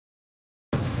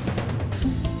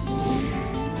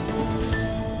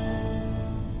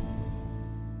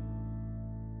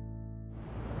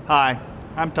Hi,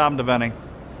 I'm Tom DeVenny.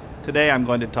 Today I'm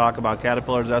going to talk about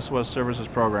Caterpillar's SOS Services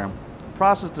program, a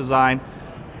process designed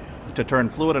to turn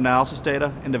fluid analysis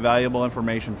data into valuable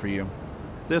information for you.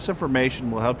 This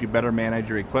information will help you better manage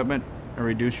your equipment and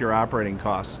reduce your operating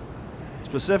costs.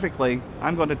 Specifically,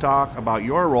 I'm going to talk about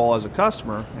your role as a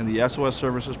customer in the SOS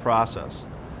Services process.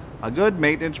 A good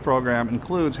maintenance program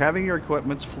includes having your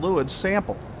equipment's fluids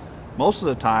sampled. Most of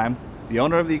the time, the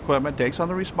owner of the equipment takes on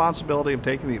the responsibility of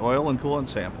taking the oil and coolant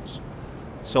samples.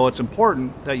 So it's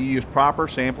important that you use proper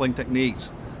sampling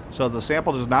techniques so the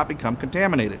sample does not become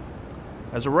contaminated.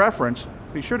 As a reference,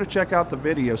 be sure to check out the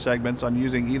video segments on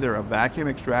using either a vacuum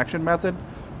extraction method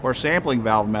or sampling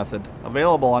valve method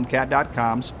available on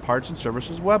cat.com's Parts and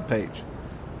Services webpage.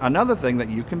 Another thing that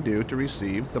you can do to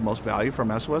receive the most value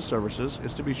from SOS Services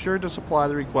is to be sure to supply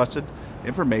the requested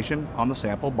information on the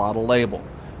sample bottle label.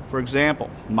 For example,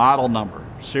 model number,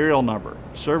 serial number,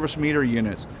 service meter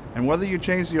units, and whether you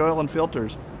change the oil and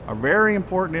filters are very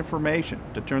important information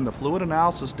to turn the fluid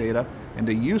analysis data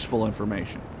into useful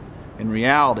information. In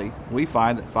reality, we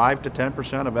find that 5 to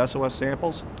 10% of SOS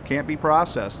samples can't be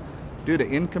processed due to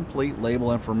incomplete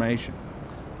label information.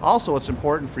 Also, it's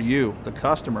important for you, the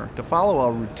customer, to follow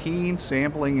a routine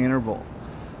sampling interval.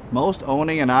 Most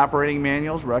owning and operating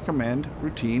manuals recommend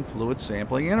routine fluid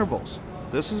sampling intervals.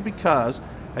 This is because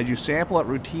as you sample at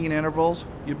routine intervals,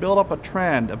 you build up a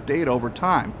trend of data over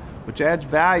time, which adds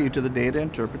value to the data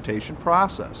interpretation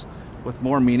process with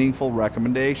more meaningful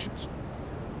recommendations.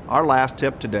 Our last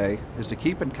tip today is to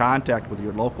keep in contact with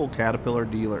your local Caterpillar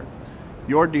dealer.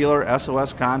 Your dealer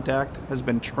SOS contact has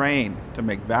been trained to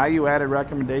make value-added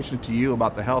recommendations to you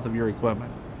about the health of your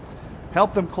equipment.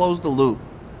 Help them close the loop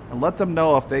and let them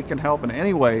know if they can help in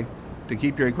any way to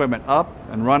keep your equipment up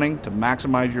and running to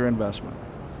maximize your investment.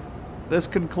 This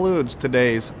concludes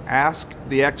today's Ask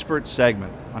the Expert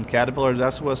segment on Caterpillar's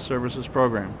SOS Services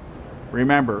program.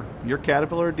 Remember, your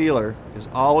Caterpillar dealer is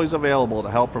always available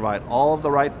to help provide all of the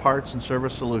right parts and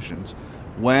service solutions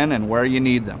when and where you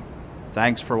need them.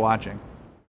 Thanks for watching.